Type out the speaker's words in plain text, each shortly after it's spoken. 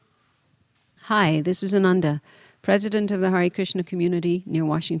Hi, this is Ananda, President of the Hare Krishna community near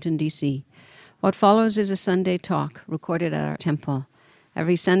Washington, D.C. What follows is a Sunday talk recorded at our temple.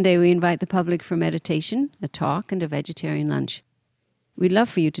 Every Sunday we invite the public for meditation, a talk, and a vegetarian lunch. We'd love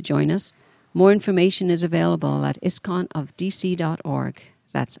for you to join us. More information is available at iskonofdc.org.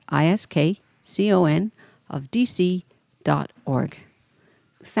 That's ISKCON of dc.org.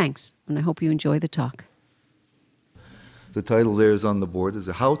 Thanks, and I hope you enjoy the talk. The title there is on the board, is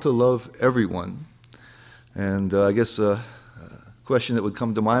How to Love Everyone. And I guess a question that would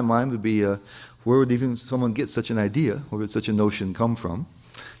come to my mind would be, where would even someone get such an idea? Where would such a notion come from,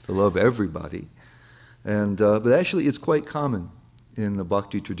 to love everybody? And but actually it's quite common in the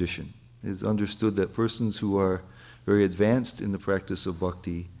bhakti tradition. It's understood that persons who are very advanced in the practice of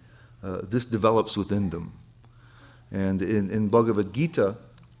bhakti, this develops within them. And in Bhagavad Gita,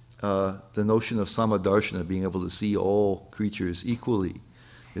 the notion of samadarshana, being able to see all creatures equally,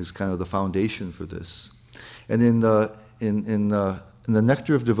 is kind of the foundation for this. And in the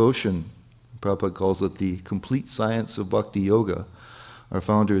Nectar of Devotion, Prabhupada calls it the complete science of bhakti yoga. Our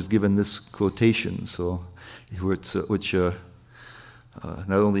founder has given this quotation, which not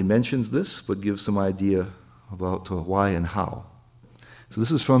only mentions this, but gives some idea about why and how. So this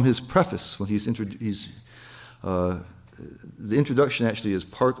is from his preface when the introduction actually is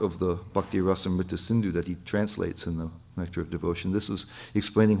part of the Bhakti Rasamrita Sindhu that he translates in the Nectar of Devotion. This is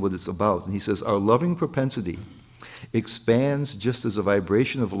explaining what it's about. And he says, our loving propensity expands just as a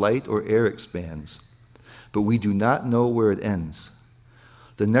vibration of light or air expands, but we do not know where it ends.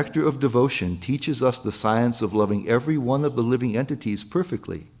 The Nectar of Devotion teaches us the science of loving every one of the living entities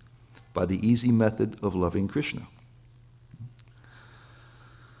perfectly by the easy method of loving Krishna.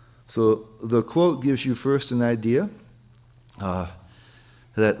 So the quote gives you first an idea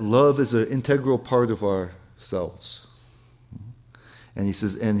that love is an integral part of ourselves. And he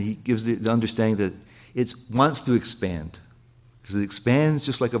says, and he gives the understanding that it wants to expand. Because it expands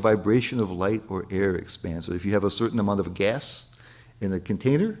just like a vibration of light or air expands. So if you have a certain amount of gas in a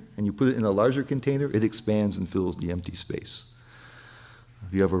container and you put it in a larger container, it expands and fills the empty space.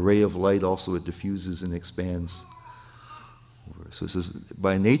 If you have a ray of light also, it diffuses and expands. So it says,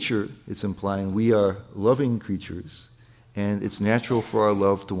 by nature, it's implying we are loving creatures, and it's natural for our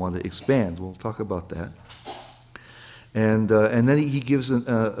love to want to expand. We'll talk about that. And then he gives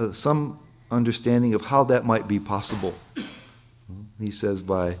some understanding of how that might be possible. He says,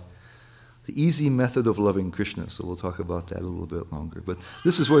 by the easy method of loving Krishna. So we'll talk about that a little bit longer. But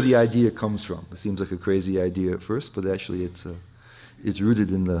this is where the idea comes from. It seems like a crazy idea at first, but actually it's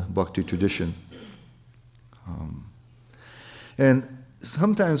rooted in the bhakti tradition. And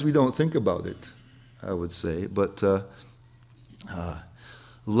sometimes we don't think about it, I would say, but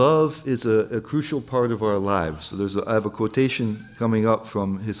love is a crucial part of our lives. So I have a quotation coming up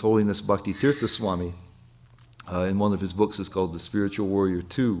from His Holiness Bhakti Tirtha Swami in one of his books. It's called The Spiritual Warrior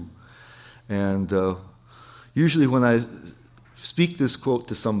 2. And usually when I speak this quote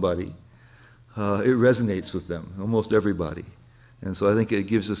to somebody, it resonates with them, almost everybody. And so I think it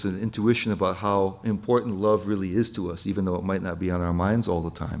gives us an intuition about how important love really is to us, even though it might not be on our minds all the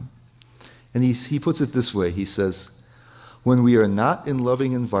time. And he puts it this way. He says, when we are not in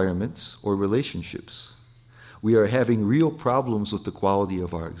loving environments or relationships, we are having real problems with the quality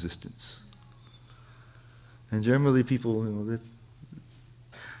of our existence. And generally people,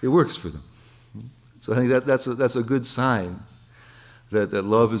 it works for them. So I think that's a good sign that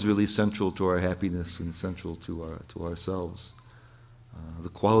love is really central to our happiness and central to ourselves. The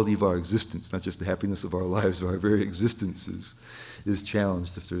quality of our existence, not just the happiness of our lives, but our very existence is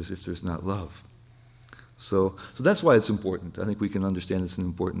challenged if there's not love. So that's why it's important. I think we can understand it's an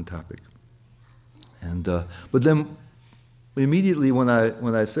important topic. And but then immediately when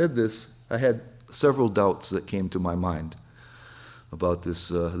I said this, I had several doubts that came to my mind about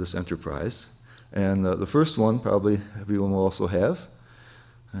this enterprise. And the first one, probably everyone will also have,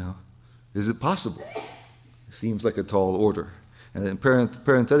 is it possible? It seems like a tall order. And then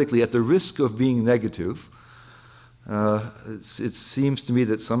parenthetically, at the risk of being negative, it seems to me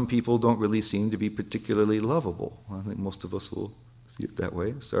that some people don't really seem to be particularly lovable. I think most of us will see it that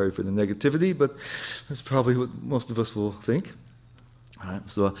way. Sorry for the negativity, but that's probably what most of us will think.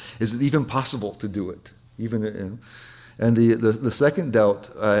 So is it even possible to do it? And the second doubt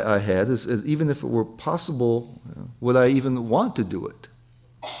I had is even if it were possible, would I even want to do it?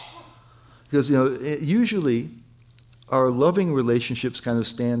 Because usually our loving relationships kind of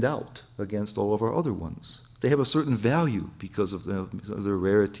stand out against all of our other ones. They have a certain value because of their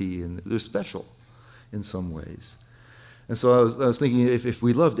rarity, and they're special in some ways. And so I was thinking, if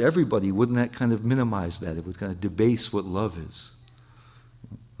we loved everybody, wouldn't that kind of minimize that? It would kind of debase what love is.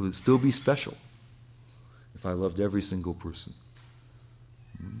 Would it still be special if I loved every single person?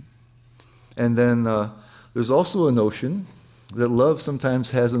 And then there's also a notion that love sometimes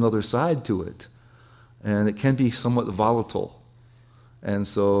has another side to it, and it can be somewhat volatile. And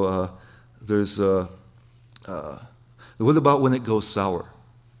so there's what about when it goes sour?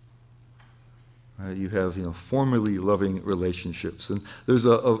 You have formerly loving relationships, and there's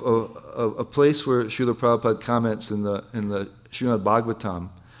a place where Srila Prabhupada comments in the Srimad Bhagavatam,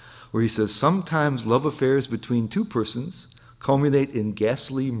 where he says sometimes love affairs between two persons culminate in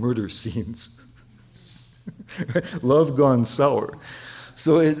ghastly murder scenes. Love gone sour.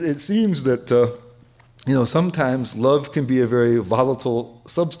 So it seems that sometimes love can be a very volatile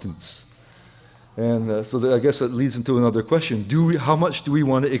substance. And so I guess that leads into another question. How much do we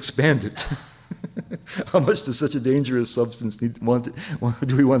want to expand it? How much does such a dangerous substance do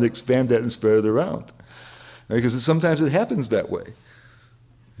we want to expand that and spread it around? Right? Because sometimes it happens that way.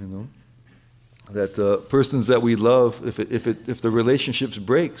 That persons that we love, if the relationships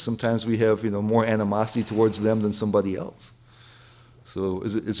break, sometimes we have more animosity towards them than somebody else. So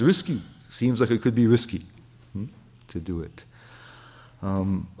it's risky. Seems like it could be risky to do it.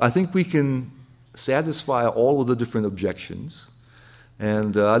 I think we can satisfy all of the different objections.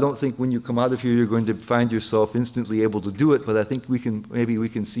 And I don't think when you come out of here you're going to find yourself instantly able to do it, but I think maybe we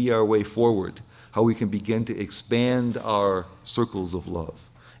can see our way forward, how we can begin to expand our circles of love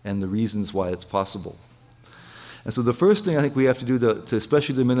and the reasons why it's possible. And so the first thing I think we have to do to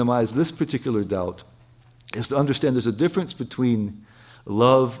especially to minimize this particular doubt is to understand there's a difference between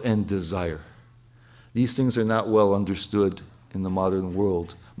love and desire. These things are not well understood in the modern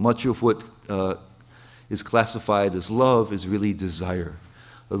world. Much of what is classified as love is really desire.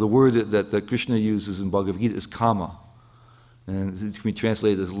 The word that Krishna uses in Bhagavad Gita is kama. And it can be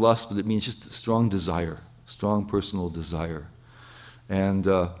translated as lust, but it means just a strong desire, strong personal desire. And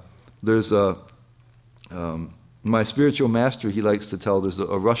there's my spiritual master, he likes to tell, there's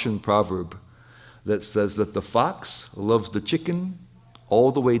a Russian proverb that says that the fox loves the chicken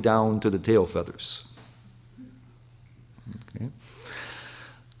all the way down to the tail feathers. Okay.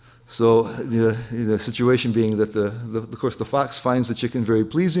 So the situation being that of course the fox finds the chicken very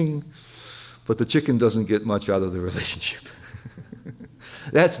pleasing, but the chicken doesn't get much out of the relationship.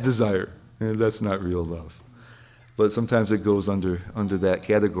 That's desire, and that's not real love. But sometimes it goes under that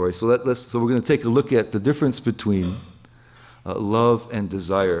category. So so we're going to take a look at the difference between love and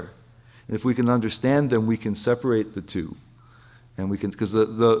desire. And if we can understand them, we can separate the two. And we can, because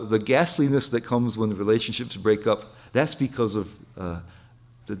the ghastliness that comes when the relationships break up, that's because of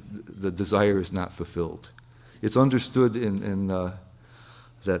the desire is not fulfilled. It's understood in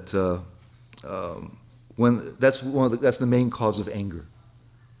that when that's the main cause of anger.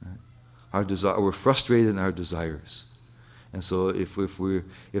 Right? Our desire, we're frustrated in our desires, and so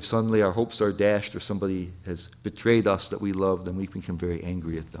if suddenly our hopes are dashed or somebody has betrayed us that we love, then we become very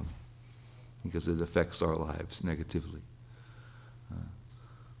angry at them because it affects our lives negatively.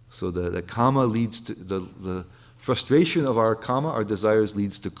 So the kama leads to the frustration of our kama, our desires,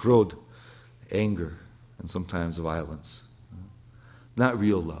 leads to krodh, anger, and sometimes violence. Not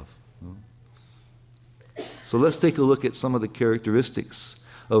real love. So let's take a look at some of the characteristics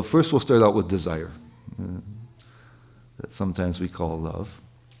of, first we'll start out with desire, that sometimes we call love.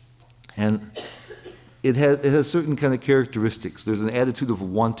 And it has certain kind of characteristics. There's an attitude of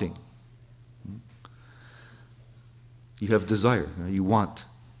wanting. You have desire, you want.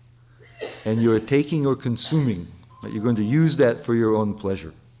 And you're taking or consuming. Right? You're going to use that for your own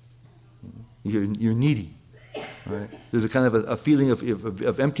pleasure. You're needy. Right? There's a kind of a feeling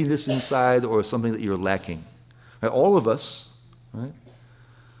of emptiness inside, or something that you're lacking. Right? All of us, right?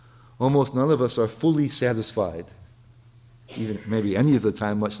 Almost none of us are fully satisfied, even maybe any of the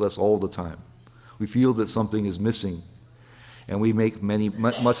time, much less all the time. We feel that something is missing. And we make many of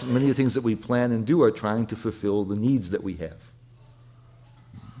the things that we plan and do are trying to fulfill the needs that we have.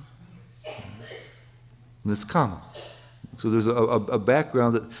 And it's kama. So there's a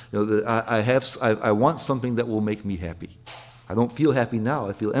background that I want something that will make me happy. I don't feel happy now.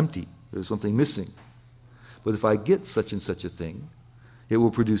 I feel empty. There's something missing. But if I get such and such a thing, it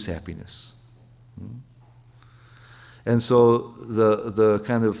will produce happiness. And so the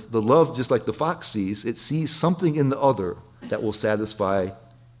kind of the love, just like the fox sees, it sees something in the other that will satisfy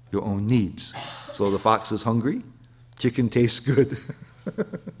your own needs. So the fox is hungry, chicken tastes good.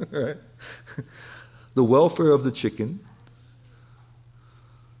 Right? The welfare of the chicken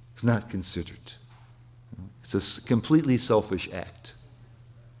is not considered. It's a completely selfish act.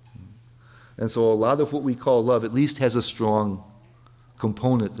 And so a lot of what we call love at least has a strong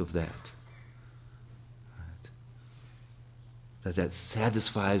component of that. Right? that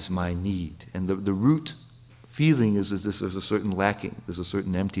satisfies my need. And the root feeling is this: there's a certain lacking, there's a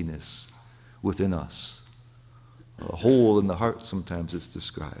certain emptiness within us. A hole in the heart, sometimes it's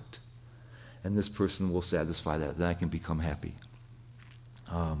described. And this person will satisfy that, then I can become happy.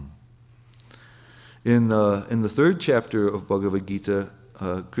 In the third chapter of Bhagavad Gita,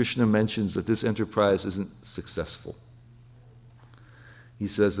 Krishna mentions that this enterprise isn't successful. He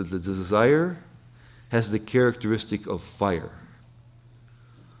says that the desire has the characteristic of fire.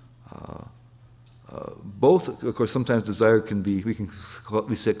 Both, of course, sometimes desire can be, we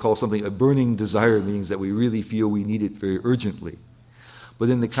call something a burning desire, means that we really feel we need it very urgently. But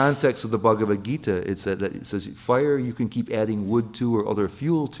in the context of the Bhagavad Gita, it says fire you can keep adding wood to or other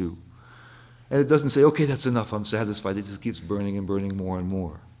fuel to. And it doesn't say, okay, that's enough, I'm satisfied. It just keeps burning and burning more and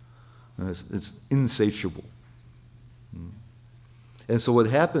more. It's insatiable. And so what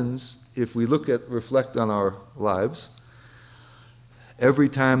happens, if we reflect on our lives, every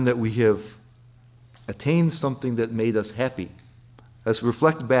time that we have attained something that made us happy, let's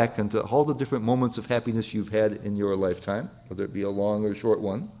reflect back into all the different moments of happiness you've had in your lifetime, whether it be a long or short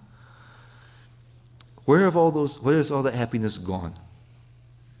one. Where has all that happiness gone?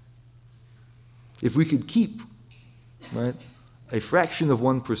 If we could keep, right, a fraction of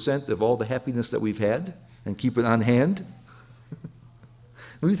 1% of all the happiness that we've had and keep it on hand,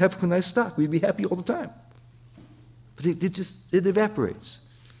 we'd have a nice stock. We'd be happy all the time. But it evaporates.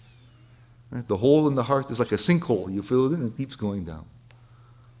 Right? The hole in the heart is like a sinkhole. You fill it in and it keeps going down.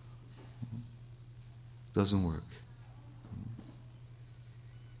 Doesn't work.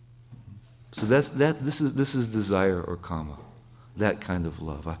 So this is desire or kama, that kind of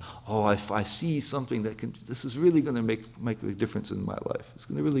love. I see something this is really going to make a difference in my life. It's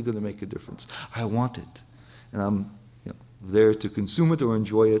really going to make a difference. I want it, and I'm there to consume it or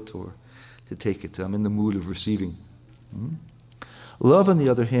enjoy it or to take it. I'm in the mood of receiving. Love, on the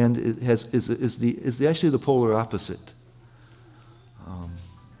other hand, is actually the polar opposite.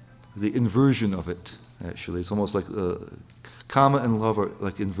 The inversion of it. Actually, it's almost like kama and love are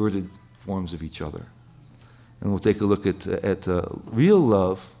like inverted forms of each other. And we'll take a look at real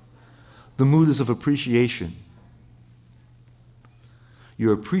love. The mood is of appreciation.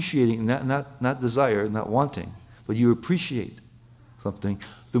 You're appreciating, not desire, not wanting, but you appreciate something.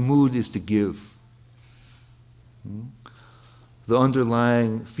 The mood is to give. The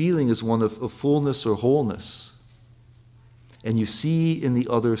underlying feeling is one of fullness or wholeness. And you see in the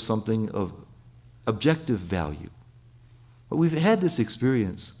other something of objective value. But we've had this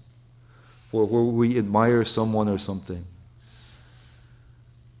experience where we admire someone or something.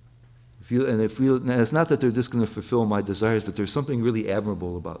 And it's not that they're just going to fulfill my desires, but there's something really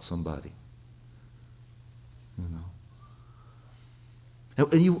admirable about somebody.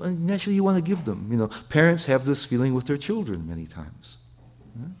 And naturally you want to give them. Parents have this feeling with their children many times.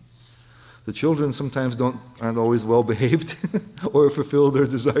 The children sometimes aren't always well behaved or fulfill their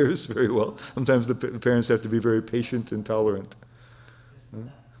desires very well. Sometimes the parents have to be very patient and tolerant.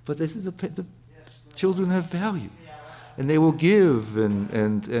 But the children have value, and they will give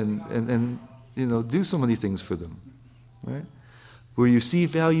and do so many things for them, right? Where you see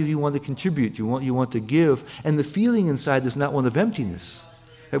value, you want to contribute, you want to give, and the feeling inside is not one of emptiness.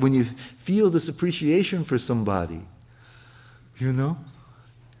 Right? When you feel this appreciation for somebody, that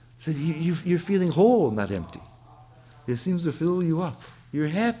you're feeling whole, not empty. It seems to fill you up. You're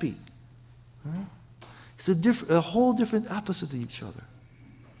happy. Right? It's a whole different opposite of each other.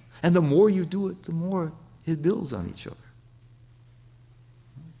 And the more you do it, the more it builds on each other.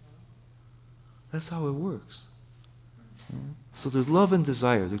 That's how it works. So there's love and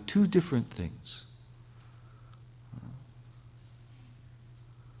desire. They're two different things.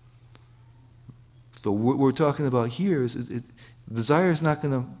 So what we're talking about here is desire is not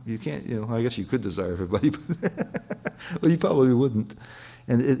going to, you can't, I guess you could desire everybody, but you probably wouldn't.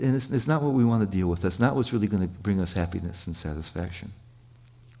 And it's not what we want to deal with. That's not what's really going to bring us happiness and satisfaction.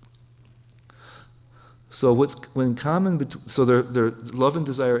 So when common, so they're love and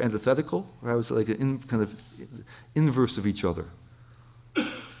desire are antithetical, or I would say like kind of inverse of each other.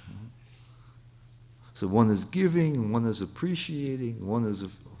 So one is giving, one is appreciating, one is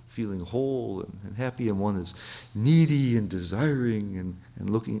feeling whole and happy, and one is needy and desiring and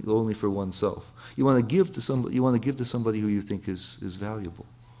looking only for oneself. You want to give to somebody. You want to give to somebody who you think is valuable,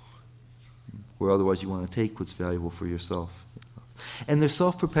 where otherwise you want to take what's valuable for yourself. And they're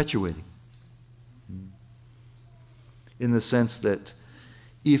self-perpetuating, in the sense that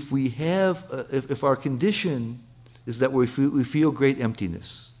if our condition is that we feel great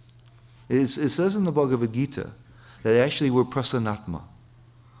emptiness, it says in the Bhagavad Gita that actually we're prasanatma,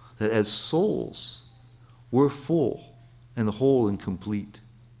 that as souls we're full, and whole and complete.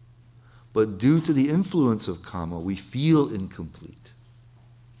 But due to the influence of kama, we feel incomplete.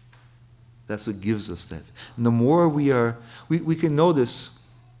 That's what gives us that. And the more we can notice,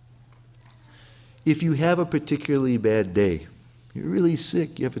 if you have a particularly bad day, you're really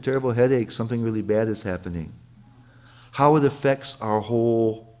sick, you have a terrible headache, something really bad is happening, how it affects our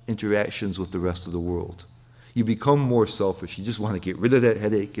whole interactions with the rest of the world. You become more selfish. You just want to get rid of that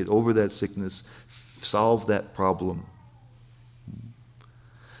headache, get over that sickness, solve that problem.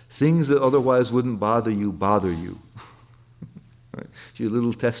 Things that otherwise wouldn't bother you bother you. Right? You're a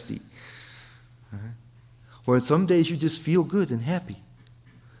little testy. Right? Or some days you just feel good and happy.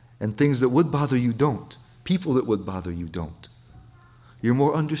 And things that would bother you don't. People that would bother you don't. You're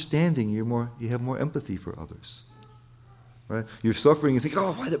more understanding. You have more empathy for others. Right? You're suffering. You think,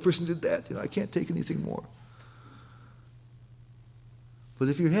 oh, why that person did that? I can't take anything more. But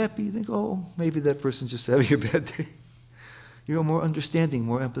if you're happy, you think, oh, maybe that person's just having a bad day. You're more understanding,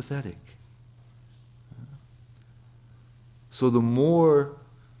 more empathetic. So the more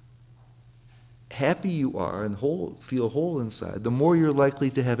happy you are and feel whole inside, the more you're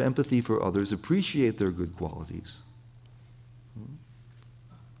likely to have empathy for others, appreciate their good qualities.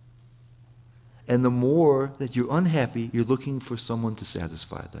 And the more that you're unhappy, you're looking for someone to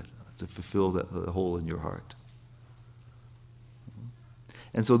satisfy that, to fulfill that hole in your heart.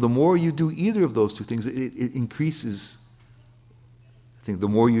 And so the more you do either of those two things, it increases. I think the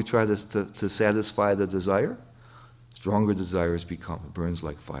more you try to satisfy the desire, stronger desires become. It burns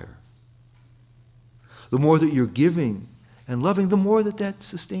like fire. The more that you're giving and loving, the more that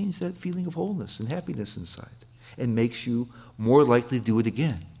sustains that feeling of wholeness and happiness inside and makes you more likely to do it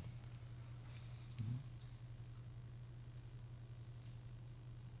again.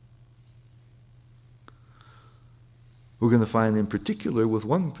 We're going to find in particular with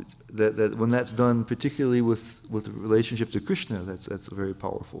one that when that's done, particularly with relationship to Krishna, that's a very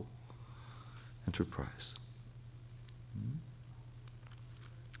powerful enterprise.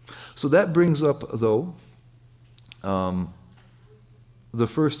 So that brings up, though, the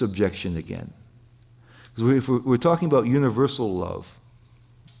first objection again. Because we're talking about universal love,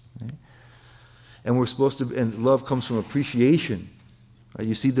 okay? And we're supposed to, and love comes from appreciation. Right?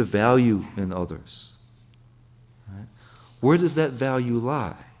 You see the value in others. Where does that value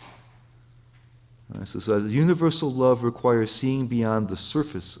lie? Right, so universal love requires seeing beyond the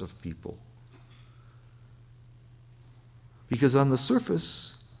surface of people. Because on the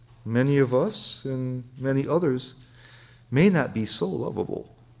surface, many of us and many others may not be so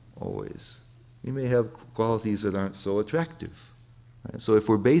lovable always. We may have qualities that aren't so attractive. Right? So if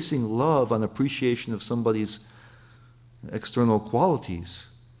we're basing love on appreciation of somebody's external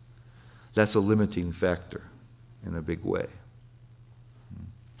qualities, that's a limiting factor in a big way.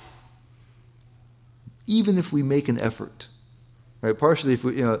 Even if we make an effort, right? Partially, if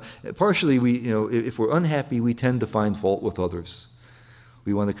we're unhappy, we tend to find fault with others.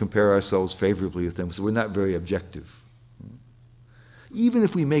 We want to compare ourselves favorably with them, so we're not very objective. Even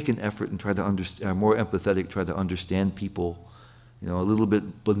if we make an effort and try to understand, are more empathetic, try to understand people, a little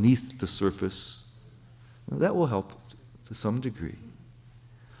bit beneath the surface, that will help to some degree.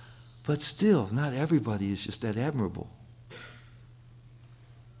 But still, not everybody is just that admirable.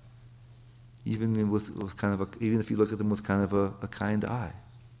 Even if you look at them with kind of a kind eye.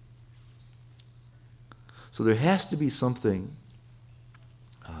 So there has to be something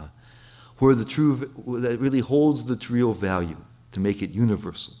where that really holds the real value to make it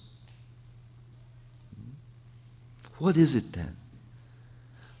universal. What is it then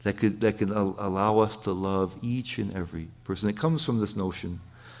that can allow us to love each and every person? It comes from this notion,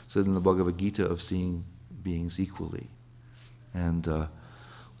 said in the Bhagavad Gita, of seeing beings equally. And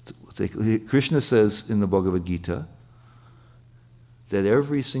Krishna says in the Bhagavad Gita that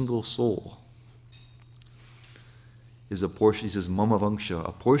every single soul is a portion. He says, Mama Vangsha,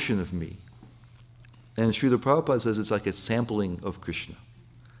 a portion of me. And Srila Prabhupada says it's like a sampling of Krishna.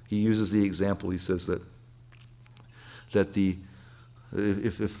 He uses the example. He says that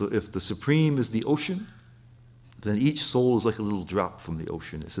if the Supreme is the ocean, then each soul is like a little drop from the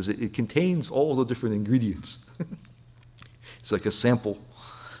ocean. It says it contains all the different ingredients. It's like a sample,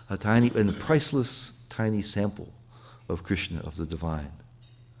 a tiny and priceless tiny sample of Krishna, of the divine.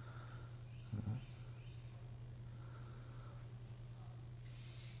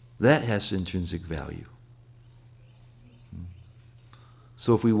 That has intrinsic value.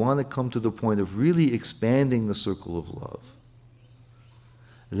 So if we want to come to the point of really expanding the circle of love,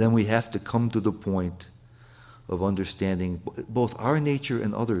 then we have to come to the point of understanding both our nature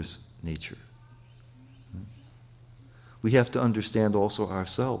and others' nature. We have to understand also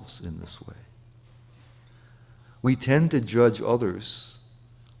ourselves in this way. we tend to judge others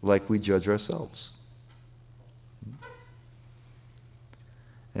like we judge ourselves.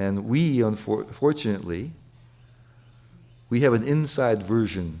 And we, unfortunately, we have an inside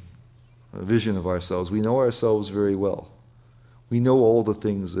vision of ourselves. We know ourselves very well. We know all the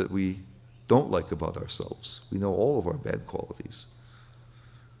things that we don't like about ourselves. We know all of our bad qualities.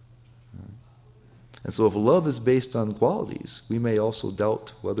 And so if love is based on qualities, we may also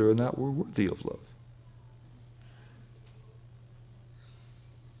doubt whether or not we're worthy of love.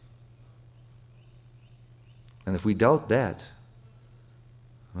 And if we doubt that,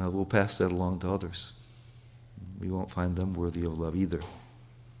 well, we'll pass that along to others. We won't find them worthy of love either.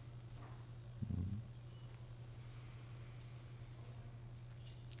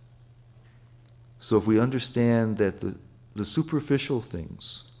 So if we understand that the superficial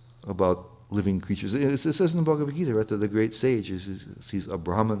things about living creatures, it says in the Bhagavad Gita, right, that the great sage sees a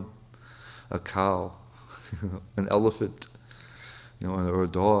Brahman, a cow, an elephant, or a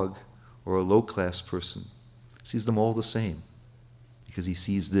dog, or a low-class person. He sees them all the same because he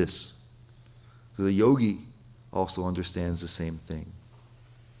sees this. So the yogi also understands the same thing.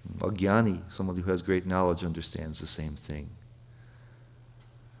 A jnani, someone who has great knowledge, understands the same thing.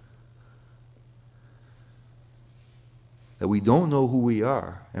 That we don't know who we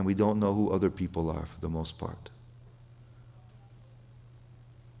are, and we don't know who other people are for the most part.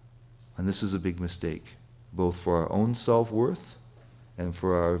 And this is a big mistake, both for our own self-worth and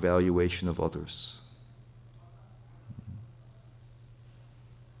for our evaluation of others.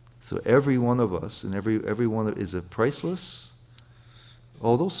 So every one of us and every one is a priceless,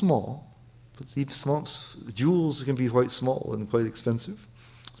 although small, but even small, jewels can be quite small and quite expensive.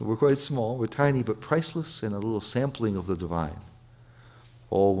 So we're quite small, we're tiny, but priceless, and a little sampling of the divine.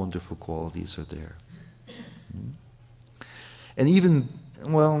 All wonderful qualities are there. And even,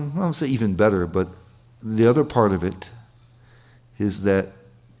 well, I won't say even better, but the other part of it is that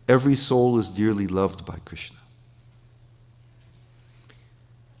every soul is dearly loved by Krishna.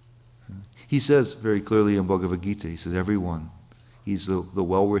 He says very clearly in Bhagavad Gita, he says, everyone, he's the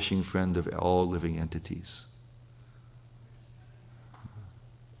well-wishing friend of all living entities.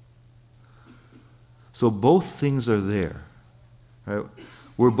 So both things are there. Right?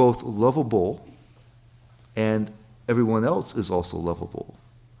 We're both lovable, and everyone else is also lovable,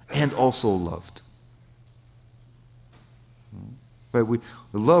 and also loved. Right? We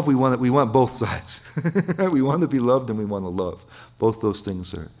want both sides. We want to be loved and we want to love. Both those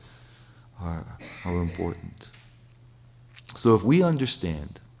things are important. So if we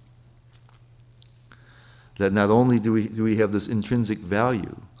understand that not only do we have this intrinsic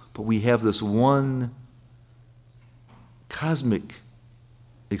value, but we have this one cosmic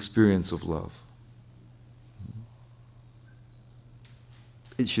experience of love,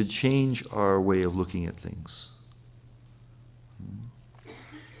 it should change our way of looking at things.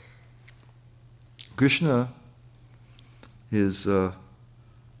 Krishna is,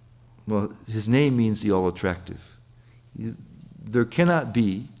 his name means the all-attractive. There cannot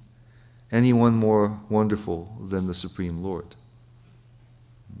be anyone more wonderful than the Supreme Lord.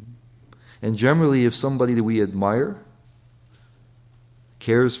 And generally, if somebody that we admire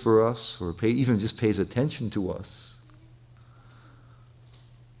cares for us, or even just pays attention to us,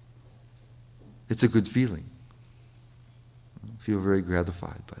 it's a good feeling. I feel very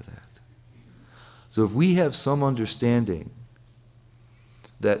gratified by that. So if we have some understanding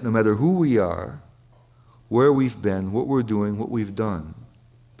that no matter who we are, where we've been, what we're doing, what we've done,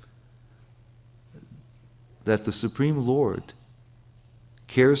 that the Supreme Lord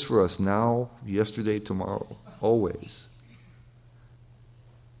cares for us now, yesterday, tomorrow, always,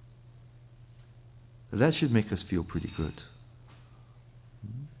 that should make us feel pretty good.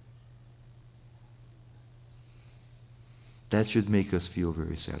 That should make us feel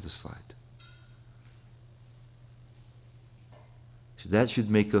very satisfied. That should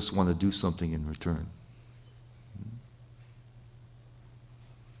make us want to do something in return.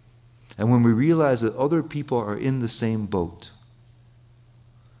 And when we realize that other people are in the same boat,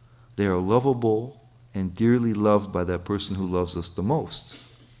 they are lovable and dearly loved by that person who loves us the most,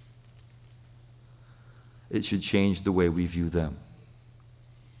 it should change the way we view them.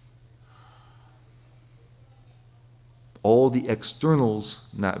 All the externals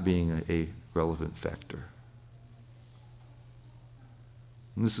not being a relevant factor.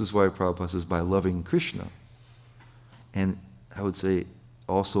 And this is why Prabhupada says by loving Krishna, and I would say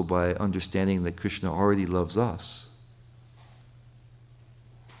also by understanding that Krishna already loves us,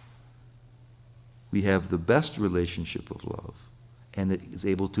 we have the best relationship of love, and it is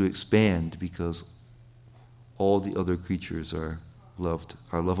able to expand because all the other creatures are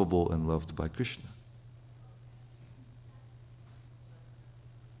lovable and loved by Krishna.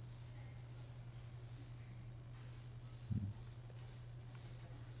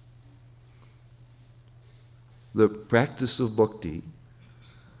 the practice of bhakti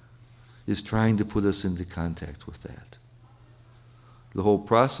is trying to put us into contact with that. The whole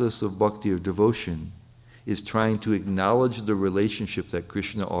process of bhakti, or devotion, is trying to acknowledge the relationship that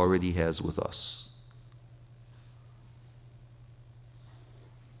Krishna already has with us.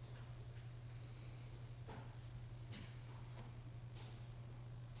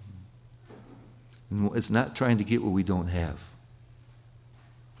 And it's not trying to get what we don't have.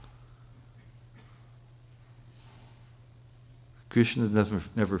 Krishna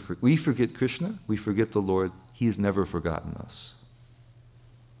never we forget Krishna, we forget the Lord. He has never forgotten us.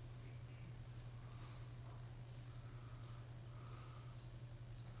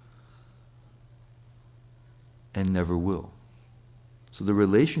 And never will. So the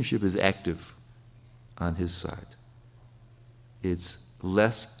relationship is active on his side. It's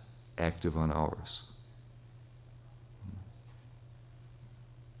less active on ours.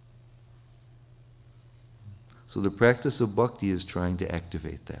 So the practice of bhakti is trying to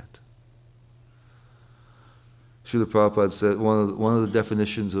activate that. Srila Prabhupada said one of the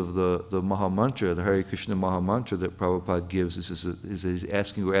definitions of the Maha Mantra, the Hare Krishna Maha Mantra that Prabhupada gives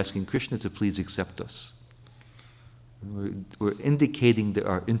is we're asking Krishna to please accept us. We're indicating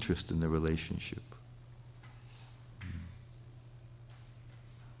our interest in the relationship.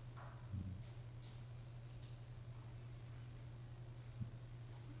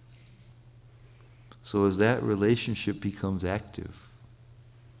 So as that relationship becomes active,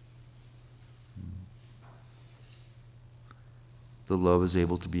 the love is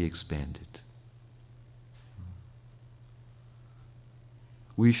able to be expanded.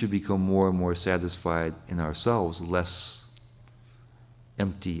 We should become more and more satisfied in ourselves, less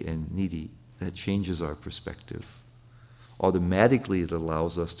empty and needy. That changes our perspective. Automatically, it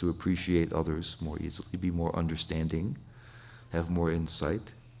allows us to appreciate others more easily, be more understanding, have more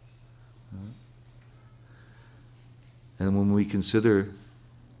insight. And when we consider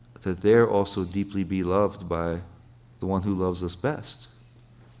that they're also deeply beloved by the one who loves us best,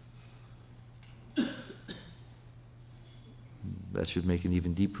 that should make an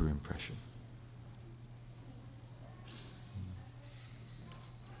even deeper impression.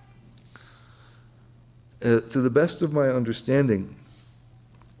 To the best of my understanding,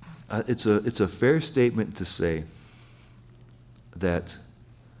 it's a fair statement to say that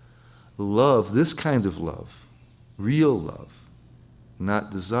love, this kind of love, real love,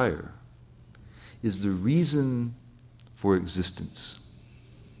 not desire, is the reason for existence.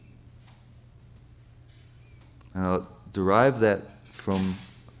 And I'll derive that from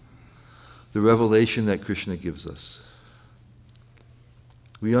the revelation that Krishna gives us.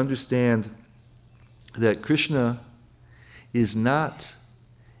 We understand that Krishna is not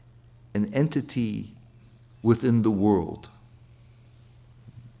an entity within the world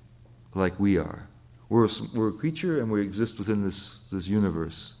like we are. We're a creature and we exist within this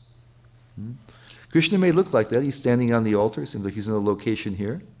universe. Krishna may look like that. He's standing on the altar. It seems like he's in a location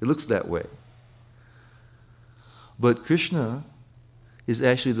here. It looks that way. But Krishna is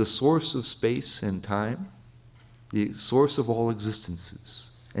actually the source of space and time, the source of all existences.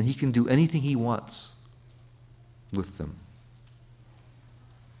 And he can do anything he wants with them.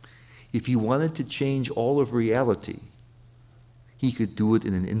 If he wanted to change all of reality, he could do it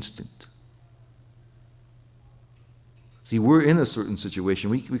in an instant. See, we're in a certain situation.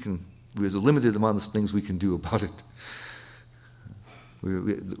 There's a limited amount of things we can do about it.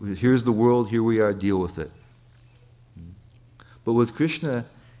 Here's the world, here we are, deal with it. But with Krishna,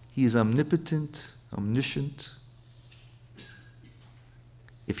 he is omnipotent, omniscient.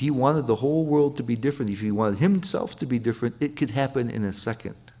 If he wanted the whole world to be different, if he wanted himself to be different, it could happen in a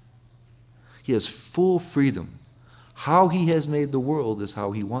second. He has full freedom. How he has made the world is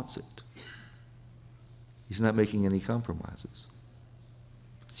how he wants it. He's not making any compromises.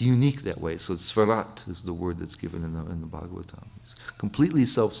 It's unique that way. So Svarat is the word that's given in the Bhagavatam. He's completely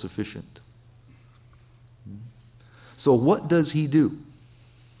self-sufficient. So what does he do?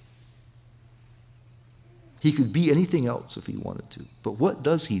 He could be anything else if he wanted to. But what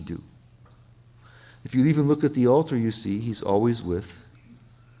does he do? If you even look at the altar, you see he's always with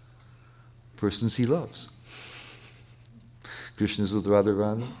persons he loves. Krishna is with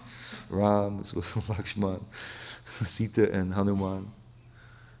Radharani. Ram is with Lakshman, Sita and Hanuman.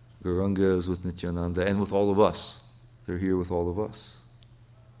 Gauranga is with Nityananda and with all of us. They're here with all of us.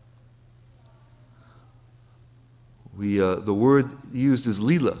 The word used is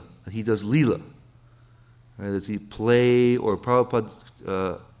lila. He does lila. Right? It's the play, or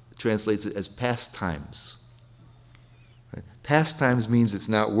Prabhupada translates it as pastimes. Right? Pastimes means it's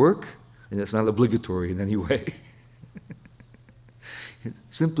not work and it's not obligatory in any way.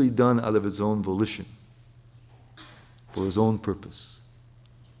 It's simply done out of its own volition. for his own purpose.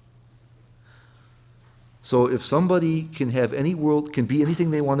 So if somebody can have any world, can be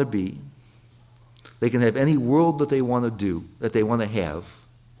anything they want to be, they can have any world that they want to do, that they want to have,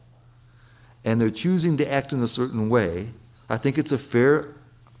 and they're choosing to act in a certain way, I think it's a fair,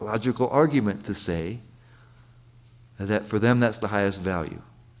 logical argument to say that for them that's the highest value.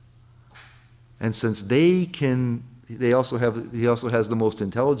 And since he also has the most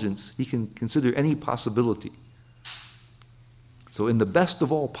intelligence, he can consider any possibility. So in the best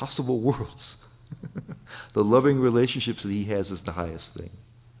of all possible worlds, the loving relationships that he has is the highest thing.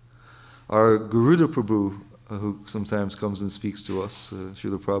 Our Garuda Prabhu, who sometimes comes and speaks to us,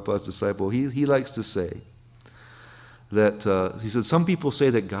 Srila Prabhupada's disciple, he likes to say that, he says, some people say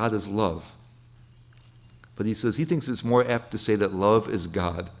that God is love. But he says he thinks it's more apt to say that love is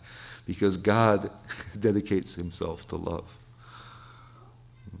God, because God dedicates himself to love.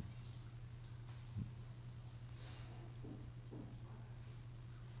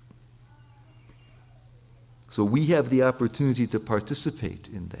 So we have the opportunity to participate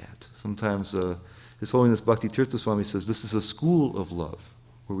in that. Sometimes His Holiness Bhakti Tirtha Swami says this is a school of love,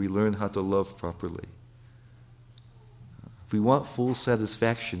 where we learn how to love properly. If we want full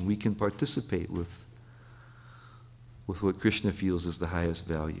satisfaction, we can participate with what Krishna feels is the highest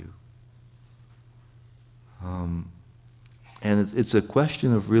value. And it's a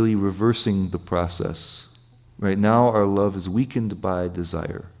question of really reversing the process. Right now our love is weakened by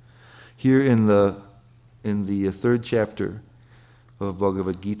desire. Here in the third chapter of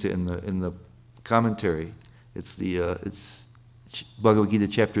Bhagavad Gita, in the commentary, it's Bhagavad Gita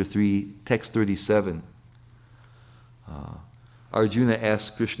chapter 3, text 37. Arjuna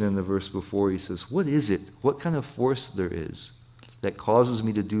asks Krishna in the verse before, he says, what is it, what kind of force there is that causes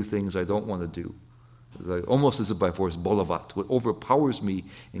me to do things I don't want to do? Like, almost as if by force, bolavat, what overpowers me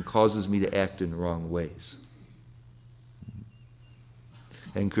and causes me to act in wrong ways.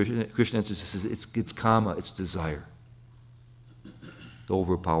 And Krishna answers, says, it's kama, it's desire. It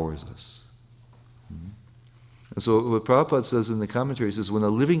overpowers us. And so what Prabhupada says in the commentary, he says, when a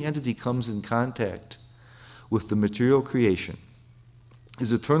living entity comes in contact with the material creation,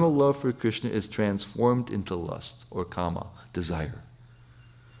 his eternal love for Krishna is transformed into lust, or kama, desire.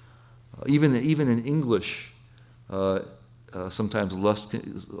 Even in English, sometimes lust,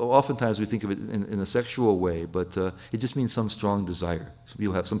 oftentimes we think of it in a sexual way, but it just means some strong desire.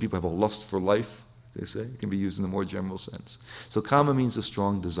 Some people have a lust for life, they say. It can be used in a more general sense. So kama means a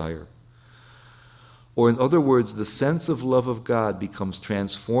strong desire. Or in other words, the sense of love of God becomes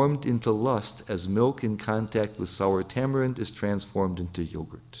transformed into lust as milk in contact with sour tamarind is transformed into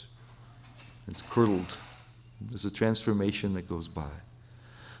yogurt. It's curdled. There's a transformation that goes by.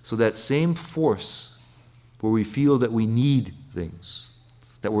 So that same force where we feel that we need things,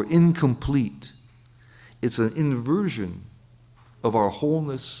 that we're incomplete, it's an inversion of our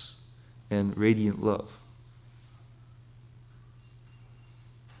wholeness and radiant love.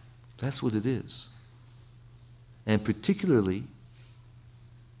 That's what it is. And particularly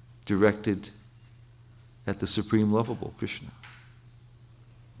directed at the Supreme Lovable, Krishna.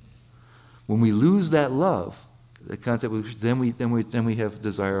 When we lose that love, the contact with Krishna, then we have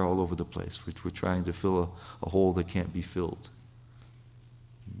desire all over the place. We're trying to fill a hole that can't be filled.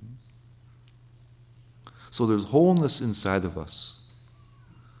 So there's wholeness inside of us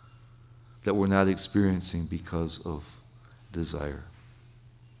that we're not experiencing because of desire.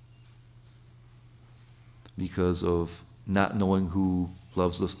 Because of not knowing who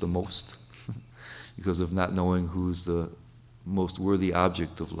loves us the most, because of not knowing who's the most worthy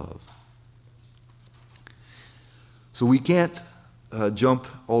object of love. So we can't jump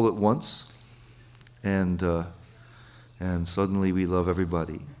all at once and suddenly we love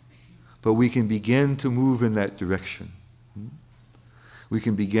everybody. But we can begin to move in that direction. We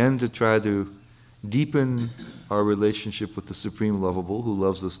can begin to try to deepen our relationship with the Supreme Lovable who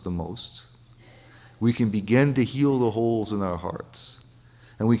loves us the most. We can begin to heal the holes in our hearts.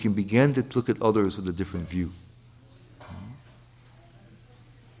 And we can begin to look at others with a different view.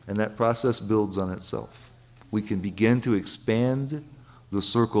 And that process builds on itself. We can begin to expand the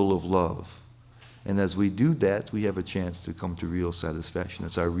circle of love. And as we do that, we have a chance to come to real satisfaction.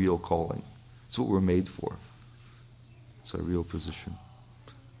 It's our real calling. It's what we're made for. It's our real position.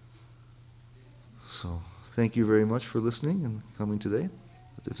 So, thank you very much for listening and coming today.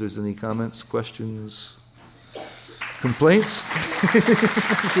 If there's any comments, questions, complaints,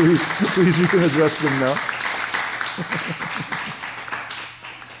 please we can address them now.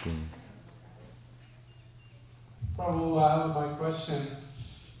 Prabhu, I have my question.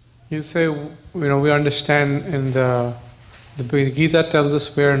 You say, we understand in the Gita tells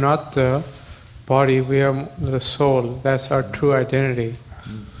us we are not the body, we are the soul. That's our true identity.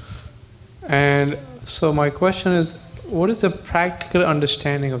 And so my question is, what is the practical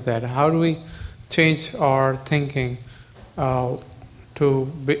understanding of that? How do we change our thinking to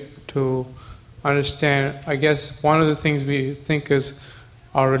understand? I guess one of the things we think is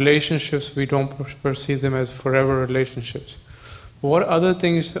our relationships, we don't perceive them as forever relationships. What other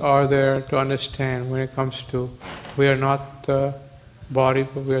things are there to understand when it comes to we are not the body,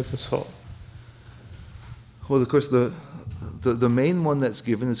 but we are the soul? Well, of course, the main one that's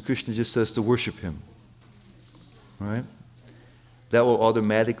given is Krishna just says to worship him. Right? That will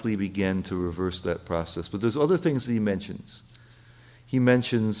automatically begin to reverse that process. But there's other things that he mentions. He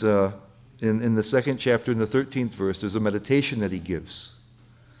mentions in the second chapter, in the 13th verse, there's a meditation that he gives,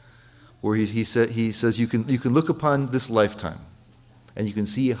 where he says you can look upon this lifetime, and you can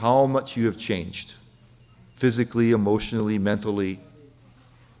see how much you have changed, physically, emotionally, mentally.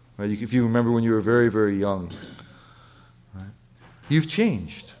 Right? If you remember when you were very, very young, right? You've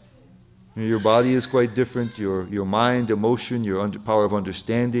changed. Your body is quite different. Your mind, emotion, your power of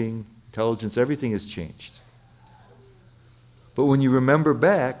understanding, intelligence, everything has changed. But when you remember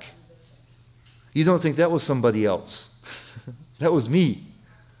back, you don't think that was somebody else. That was me.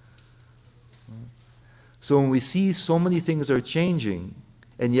 So when we see so many things are changing,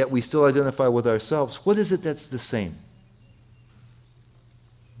 and yet we still identify with ourselves, what is it that's the same?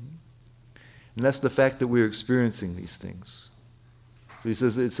 And that's the fact that we're experiencing these things. So it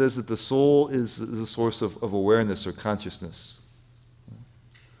says that the soul is the source of awareness or consciousness.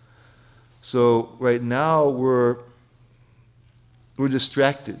 So right now we're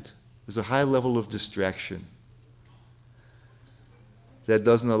distracted. There's a high level of distraction that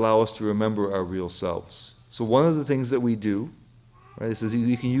doesn't allow us to remember our real selves. So one of the things that we do, right, it says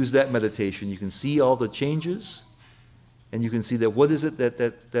you can use that meditation. You can see all the changes, and you can see that what is it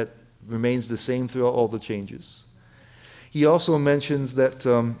that remains the same throughout all the changes. He also mentions that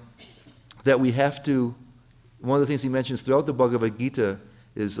we have to, one of the things he mentions throughout the Bhagavad Gita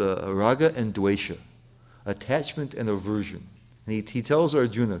is raga and dvesha, attachment and aversion. And he tells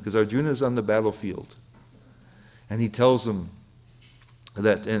Arjuna, because Arjuna is on the battlefield, and he tells him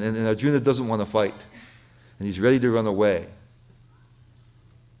that, and Arjuna doesn't want to fight, and he's ready to run away,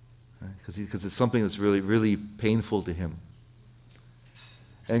 because it's something that's really, really painful to him.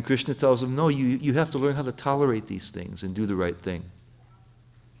 And Krishna tells him, no, you have to learn how to tolerate these things and do the right thing.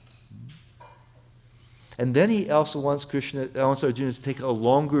 And then he also wants Arjuna to take a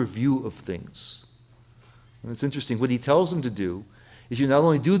longer view of things. And it's interesting. What he tells him to do is you not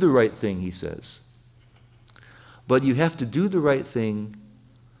only do the right thing, he says, but you have to do the right thing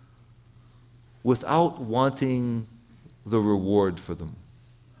without wanting the reward for them.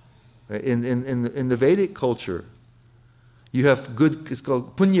 In the Vedic culture, you have it's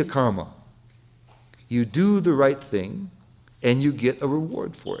called punya karma. You do the right thing, and you get a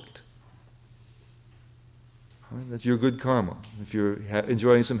reward for it. Right? That's your good karma. If you're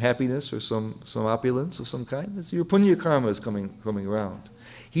enjoying some happiness or some opulence of some kind, that's your punya karma is coming around.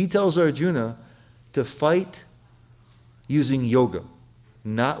 He tells Arjuna to fight using yoga,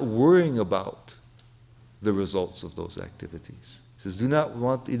 not worrying about the results of those activities. He says, you don't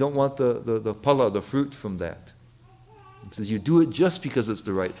want the pala, the fruit from that. He says, you do it just because it's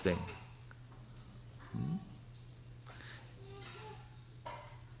the right thing.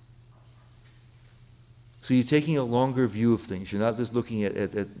 So you're taking a longer view of things. You're not just looking at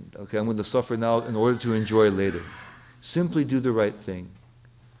okay, I'm going to suffer now in order to enjoy later. Simply do the right thing.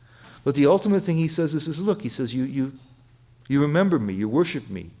 But the ultimate thing he says is, look, he says, you remember me, you worship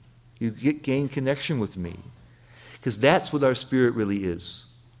me, you gain connection with me. Because that's what our spirit really is.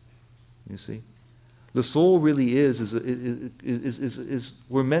 You see? The soul really is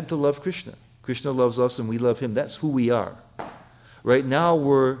we're meant to love Krishna. Krishna loves us and we love him. That's who we are. Right now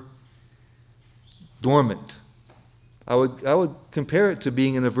we're dormant. I would compare it to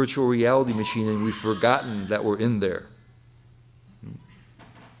being in a virtual reality machine and we've forgotten that we're in there.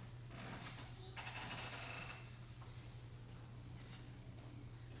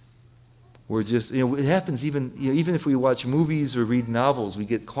 We're just, it happens even if we watch movies or read novels, we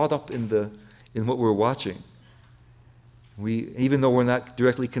get caught up in what we're watching. Even though we're not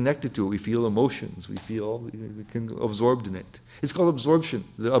directly connected to it, we feel emotions, we can absorbed in it. It's called absorption,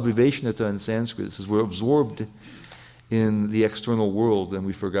 the abhiveshnata in Sanskrit. It says we're absorbed in the external world and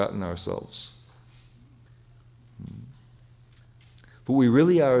we've forgotten ourselves. But we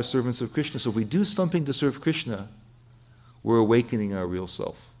really are servants of Krishna, so if we do something to serve Krishna, we're awakening our real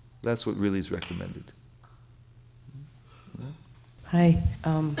self. That's what really is recommended. Hi,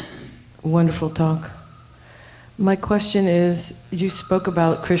 wonderful talk. My question is, you spoke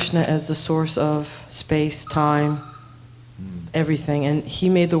about Krishna as the source of space, time, everything, and he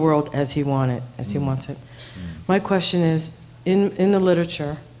made the world as he wanted, as he wants it. My question is, in the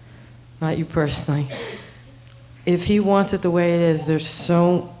literature, not you personally, if he wants it the way it is, there's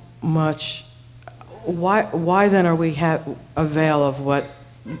so much. Why then are we a veil of what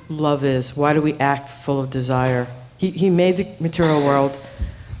love is? Why do we act full of desire? He made the material world,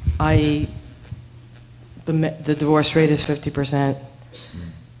 i.e., the divorce rate is 50%,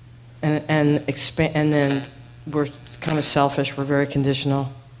 and then we're kind of selfish. We're very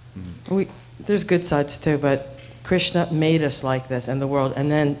conditional. There's good sides too, but Krishna made us like this and the world. And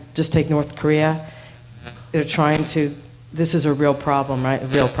then just take North Korea. They're trying to. This is a real problem, right? A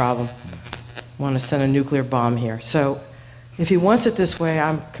real problem. Want to send a nuclear bomb here. So, if he wants it this way,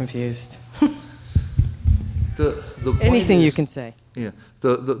 I'm confused. The Anything is, you can say. Yeah.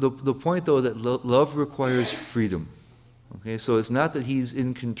 The point, though, that love requires freedom. Okay, so it's not that he's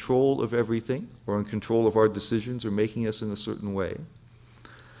in control of everything or in control of our decisions or making us in a certain way.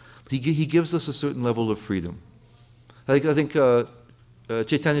 But he gives us a certain level of freedom. I think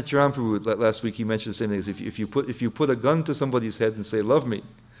Chaitanya Charamparu last week he mentioned the same thing. If you put a gun to somebody's head and say "love me,"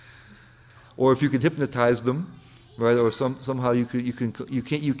 or if you could hypnotize them, right? Or somehow you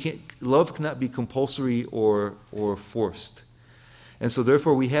can't. Love cannot be compulsory or forced, and so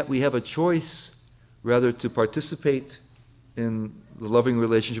therefore we have a choice rather to participate in the loving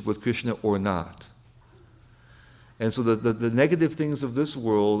relationship with Krishna or not. And so the negative things of this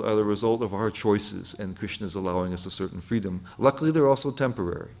world are the result of our choices, and Krishna is allowing us a certain freedom. Luckily, they're also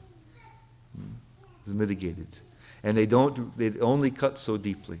temporary. It's mitigated. And they only cut so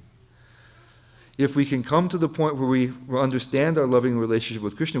deeply. If we can come to the point where we understand our loving relationship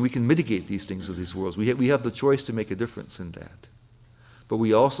with Krishna, we can mitigate these things of these worlds. We have the choice to make a difference in that. But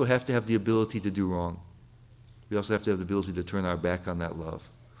we also have to have the ability to do wrong. We also have to have the ability to turn our back on that love.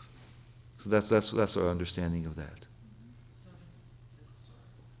 So that's our understanding of that.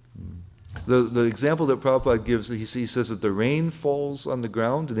 The example that Prabhupada gives, he says that the rain falls on the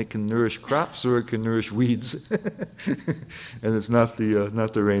ground and it can nourish crops or it can nourish weeds, and it's not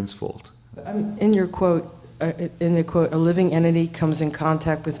the rain's fault. I mean, in the quote, a living entity comes in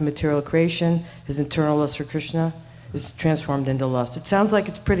contact with material creation, his internal lust for Krishna is transformed into lust. It sounds like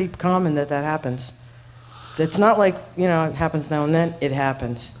it's pretty common that happens. It's not like, it happens now and then, it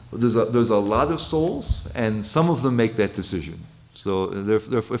happens. There's a lot of souls, and some of them make that decision. So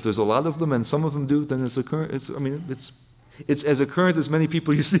if there's a lot of them and some of them do, then it's as occurrent as many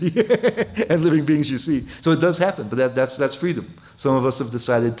people you see and living beings you see. So it does happen, but that's freedom. Some of us have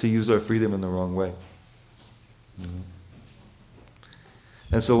decided to use our freedom in the wrong way. Mm-hmm.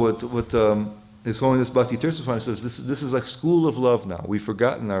 And so what His Holiness Bhakti Tirtha Swami says, this is a school of love now. We've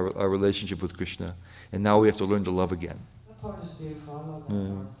forgotten our relationship with Krishna, and now we have to learn to love again. That part is beautiful. I love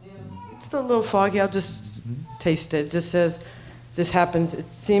that part. Yeah. It's a little foggy. I'll just taste it. It just says, this happens.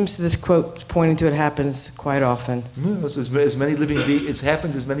 It seems this quote pointing to it happens quite often. As many living beings, it's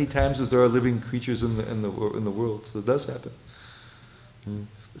happened as many times as there are living creatures in the world. So it does happen.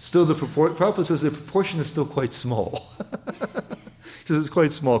 Still, Prabhupada says the proportion is still quite small. He says it's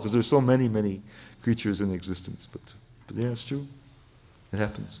quite small because there's so many creatures in existence. But yeah, it's true. It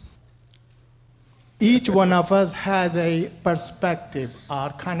happens. Each one of us has a perspective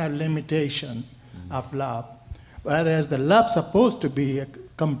or kind of limitation of love. Whereas the love supposed to be a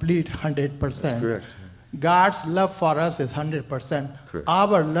complete 100%. That's correct. God's love for us is 100%. Correct.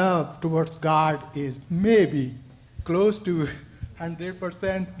 Our love towards God is maybe close to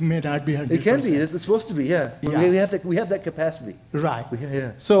 100%, may not be 100%. It can be. It's supposed to be. Yeah. We have that capacity. Right.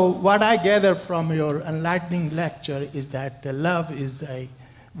 Yeah. So what I gather from your enlightening lecture is that love is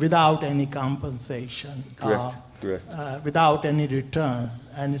without any compensation. Correct. Without any return,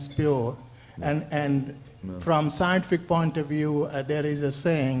 and it's pure. And from scientific point of view, there is a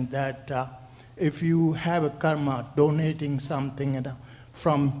saying that if you have a karma, donating something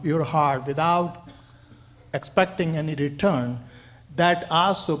from your heart without expecting any return, that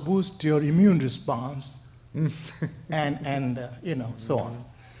also boosts your immune response, and so on.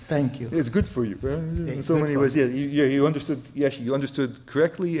 Thank you. It's good for you in so many ways. Yeah, you understood. Actually, you understood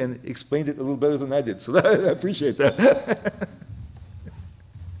correctly and explained it a little better than I did. So I appreciate that.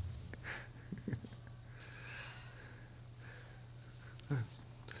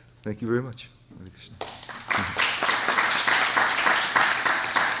 Thank you very much. Hare Krishna.